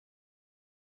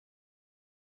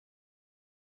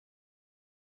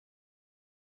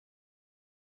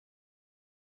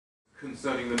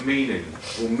concerning the meaning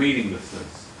or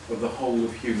meaninglessness of the whole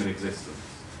of human existence.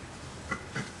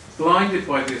 Blinded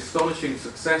by the astonishing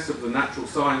success of the natural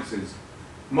sciences,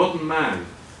 modern man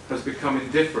has become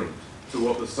indifferent to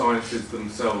what the sciences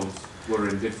themselves were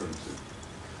indifferent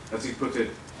to. As he put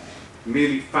it,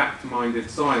 merely fact-minded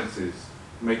sciences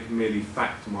make merely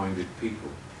fact-minded people,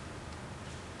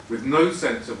 with no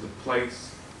sense of the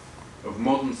place of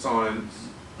modern science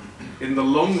in the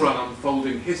long-run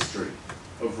unfolding history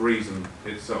of reason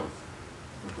itself.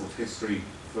 Of course, history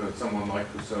for someone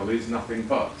like Husserl is nothing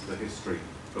but the history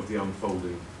of the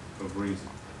unfolding of reason.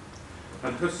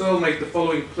 And Husserl made the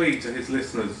following plea to his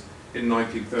listeners in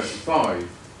 1935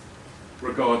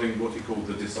 regarding what he called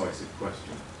the decisive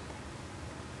question.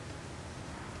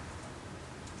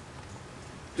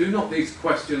 Do not these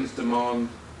questions demand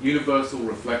universal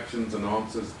reflections and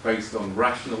answers based on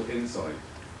rational insight?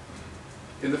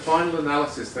 In the final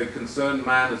analysis, they concern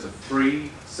man as a free,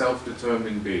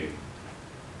 self-determining being.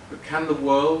 But can the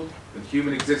world and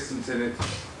human existence in it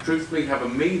truthfully have a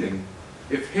meaning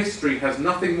if history has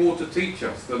nothing more to teach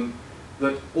us than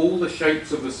that all the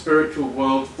shapes of the spiritual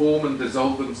world form and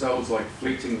dissolve themselves like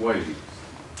fleeting waves?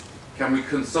 Can we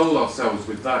console ourselves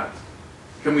with that?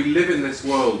 Can we live in this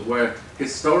world where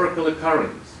historical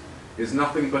occurrence is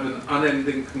nothing but an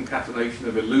unending concatenation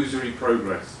of illusory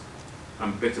progress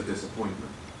and bitter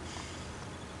disappointment?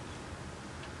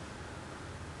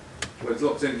 Well, there's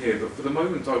lots in here, but for the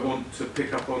moment I want to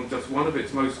pick up on just one of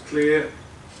its most clear,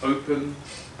 open,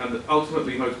 and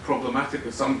ultimately most problematic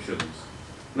assumptions,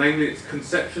 namely its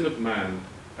conception of man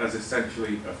as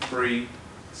essentially a free,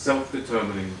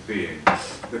 self-determining being.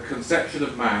 The conception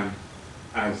of man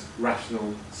as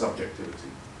rational subjectivity.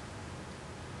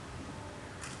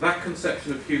 That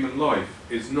conception of human life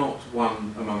is not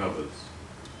one among others.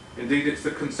 Indeed, it's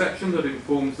the conception that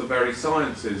informs the very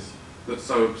sciences that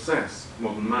so obsess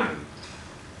modern man.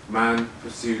 Man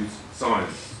pursues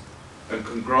science and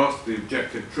can grasp the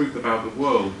objective truth about the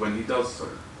world when he does so.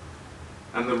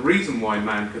 And the reason why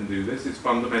man can do this is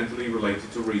fundamentally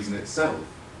related to reason itself,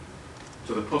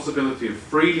 to the possibility of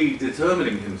freely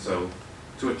determining himself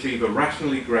to achieve a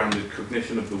rationally grounded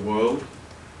cognition of the world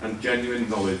and genuine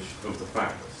knowledge of the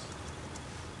facts.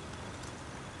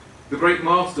 The great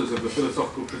masters of the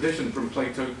philosophical tradition, from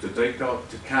Plato to Descartes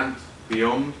to Kant,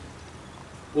 beyond,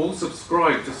 all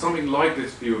subscribe to something like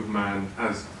this view of man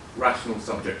as rational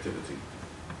subjectivity.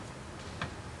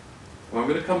 Well, I'm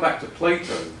going to come back to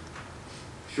Plato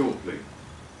shortly,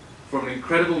 from an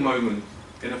incredible moment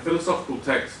in a philosophical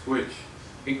text which,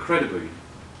 incredibly,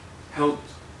 helped,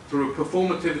 through a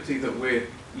performativity that we're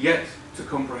yet to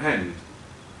comprehend,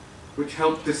 which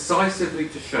helped decisively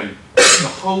to shape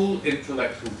the whole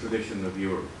intellectual tradition of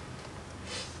Europe.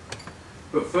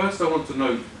 But first I want to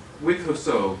note, with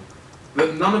Husserl,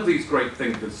 that none of these great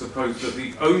thinkers supposed that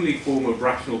the only form of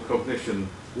rational cognition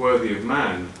worthy of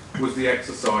man was the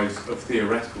exercise of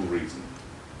theoretical reason,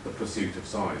 the pursuit of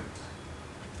science.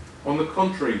 On the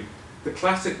contrary, the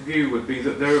classic view would be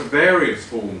that there are various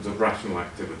forms of rational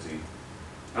activity,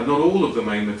 and not all of them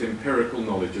aim at empirical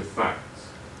knowledge of facts.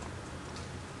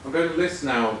 I'm going to list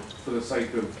now, for the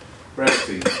sake of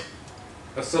brevity,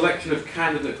 a selection of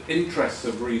candidate interests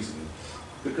of reason.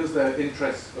 Because they're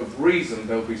interests of reason,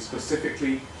 they'll be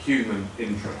specifically human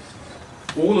interests,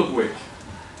 all of which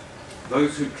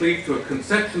those who cleave to a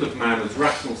conception of man as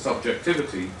rational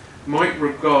subjectivity might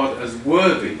regard as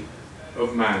worthy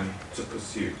of man to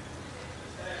pursue.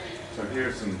 So here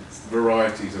are some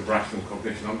varieties of rational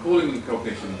cognition. I'm calling them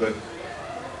cognition, but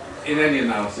in any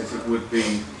analysis it would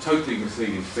be totally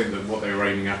misleading to think that what they're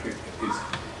aiming at is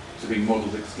to be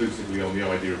modelled exclusively on the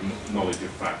idea of knowledge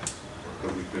of facts,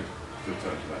 but we could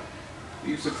return to that. The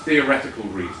use of theoretical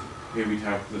reason. Here we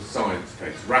have the science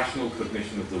case, rational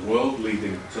cognition of the world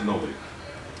leading to knowledge.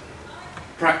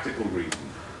 Practical reason,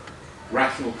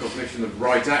 rational cognition of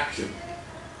right action,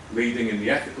 leading in the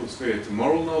ethical sphere to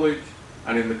moral knowledge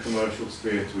and in the commercial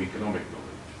sphere to economic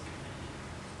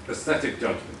knowledge. Aesthetic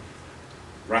judgment,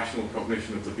 rational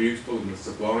cognition of the beautiful and the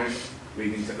sublime,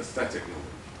 leading to aesthetic knowledge.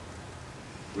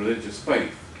 Religious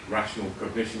faith, rational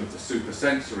cognition of the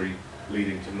supersensory,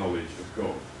 leading to knowledge of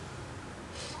God.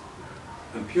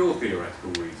 And pure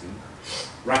theoretical reason,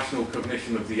 rational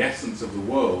cognition of the essence of the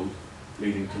world,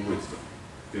 leading to wisdom,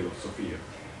 philosophia.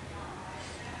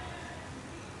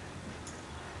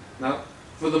 Now,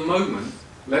 for the moment,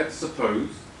 let's suppose,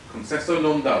 concesso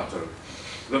non dato,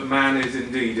 that man is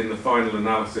indeed, in the final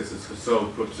analysis, as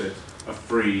Husserl puts it, a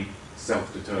free,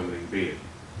 self-determining being.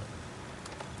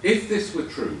 If this were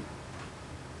true,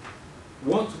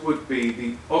 what would be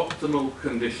the optimal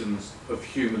conditions of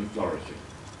human flourishing?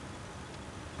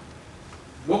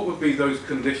 what would be those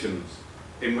conditions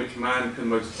in which man can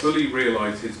most fully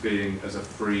realise his being as a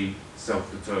free,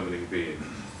 self-determining being,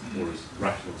 or as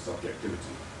rational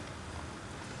subjectivity?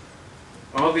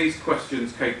 Are these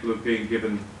questions capable of being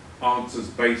given answers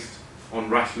based on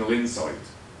rational insight,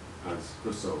 as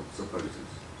Husserl supposes?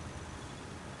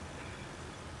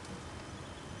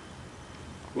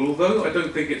 Well, although I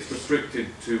don't think it's restricted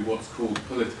to what's called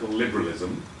political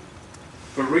liberalism,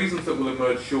 for reasons that will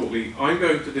emerge shortly, I'm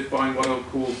going to define what I'll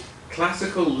call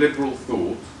classical liberal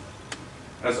thought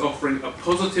as offering a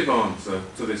positive answer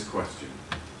to this question.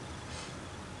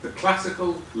 The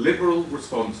classical liberal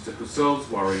response to Husserl's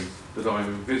worries that I'm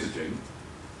envisaging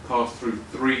pass through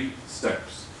 3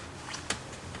 steps.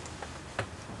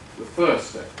 The first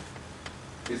step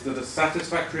is that a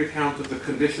satisfactory account of the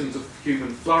conditions of human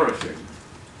flourishing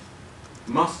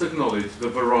must acknowledge the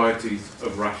varieties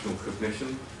of rational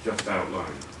cognition just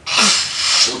outlined.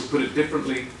 Or to put it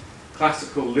differently,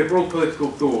 classical liberal political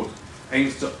thought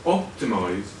aims to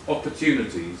optimize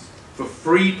opportunities for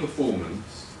free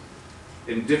performance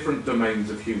in different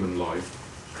domains of human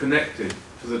life connected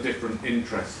to the different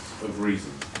interests of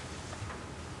reason.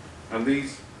 And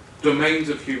these domains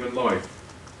of human life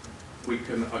we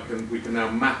can now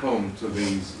map on to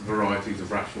these varieties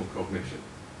of rational cognition.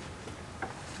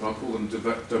 I'll call them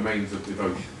domains of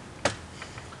devotion.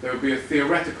 There would be a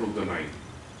theoretical domain,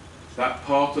 that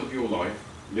part of your life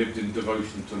lived in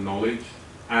devotion to knowledge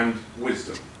and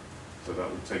wisdom. So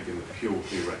that would take in the pure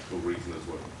theoretical reason as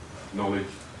well. Knowledge,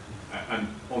 and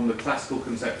on the classical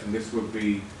conception, this would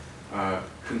be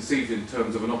conceived in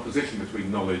terms of an opposition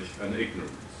between knowledge and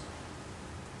ignorance.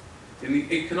 In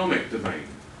the economic domain,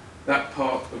 that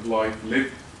part of life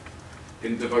lived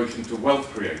in devotion to wealth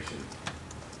creation.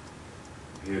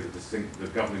 Here the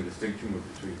governing distinction was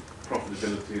between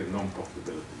profitability and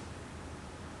non-profitability.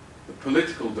 The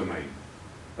political domain,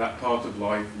 that part of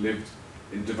life lived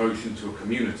in devotion to a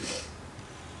community.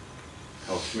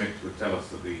 Carl Schmitt would tell us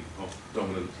that the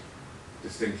dominant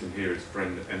distinction here is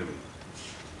friend-enemy.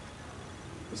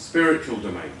 The spiritual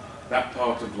domain, that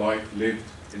part of life lived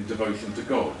in devotion to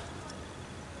God,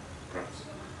 perhaps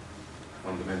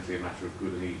fundamentally a matter of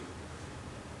good and evil.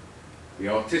 The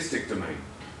artistic domain,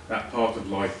 that part of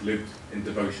life lived in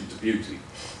devotion to beauty,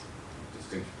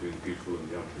 distinction between the beautiful and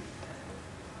the ugly.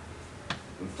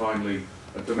 And finally,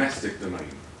 a domestic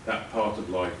domain, that part of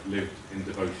life lived in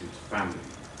devotion to family,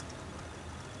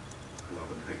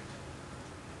 love and hate.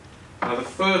 Now the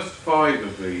first 5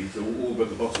 of these, or all but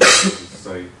the bottom, to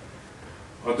say,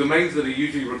 are domains that are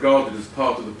usually regarded as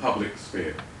part of the public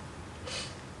sphere.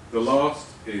 The last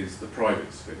is the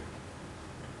private sphere.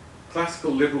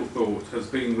 Classical liberal thought has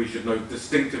been, we should note,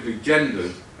 distinctively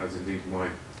gendered, as indeed my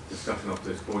discussion up to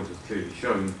this point has clearly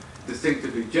shown,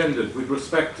 distinctively gendered with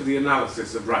respect to the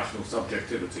analysis of rational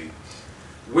subjectivity.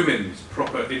 Women's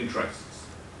proper interests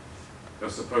are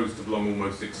supposed to belong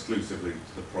almost exclusively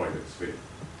to the private sphere.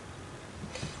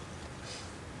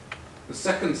 The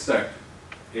second step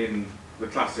in the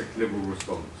classic liberal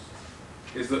response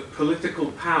is that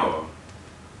political power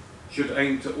should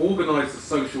aim to organise the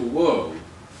social world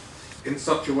in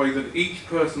such a way that each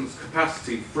person's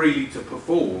capacity freely to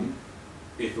perform,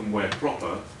 if and where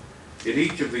proper, in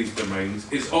each of these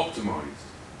domains is optimised.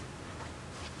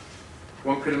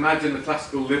 One can imagine the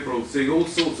classical liberal seeing all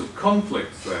sorts of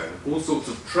conflicts there, all sorts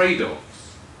of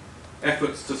trade-offs,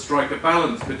 efforts to strike a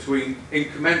balance between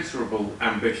incommensurable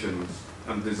ambitions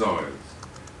and desires,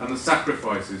 and the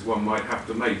sacrifices one might have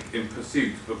to make in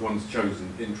pursuit of one's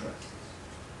chosen interests.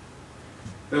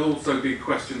 There'll also be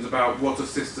questions about what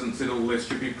assistance in all this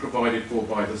should be provided for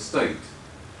by the state,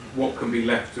 what can be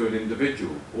left to an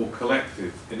individual or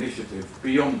collective initiative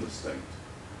beyond the state,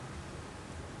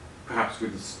 perhaps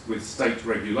with state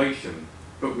regulation,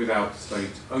 but without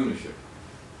state ownership.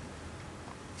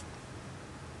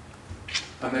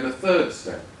 And then a third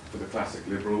step for the classic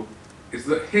liberal is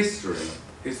that history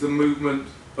is the movement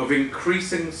of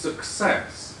increasing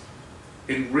success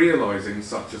in realising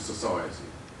such a society.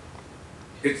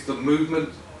 It's the movement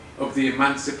of the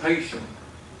emancipation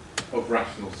of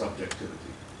rational subjectivity.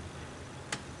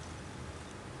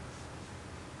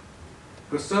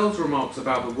 Husserl's remarks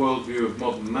about the worldview of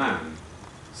modern man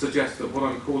suggest that what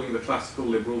I'm calling the classical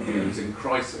liberal view is in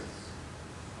crisis.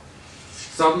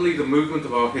 Suddenly the movement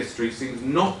of our history seems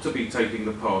not to be taking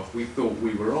the path we thought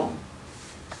we were on.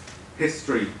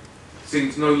 History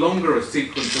seems no longer a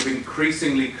sequence of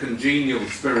increasingly congenial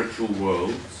spiritual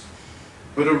worlds,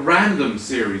 but a random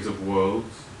series of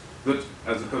worlds that,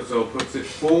 as Husserl puts it,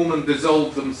 form and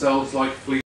dissolve themselves like fleeting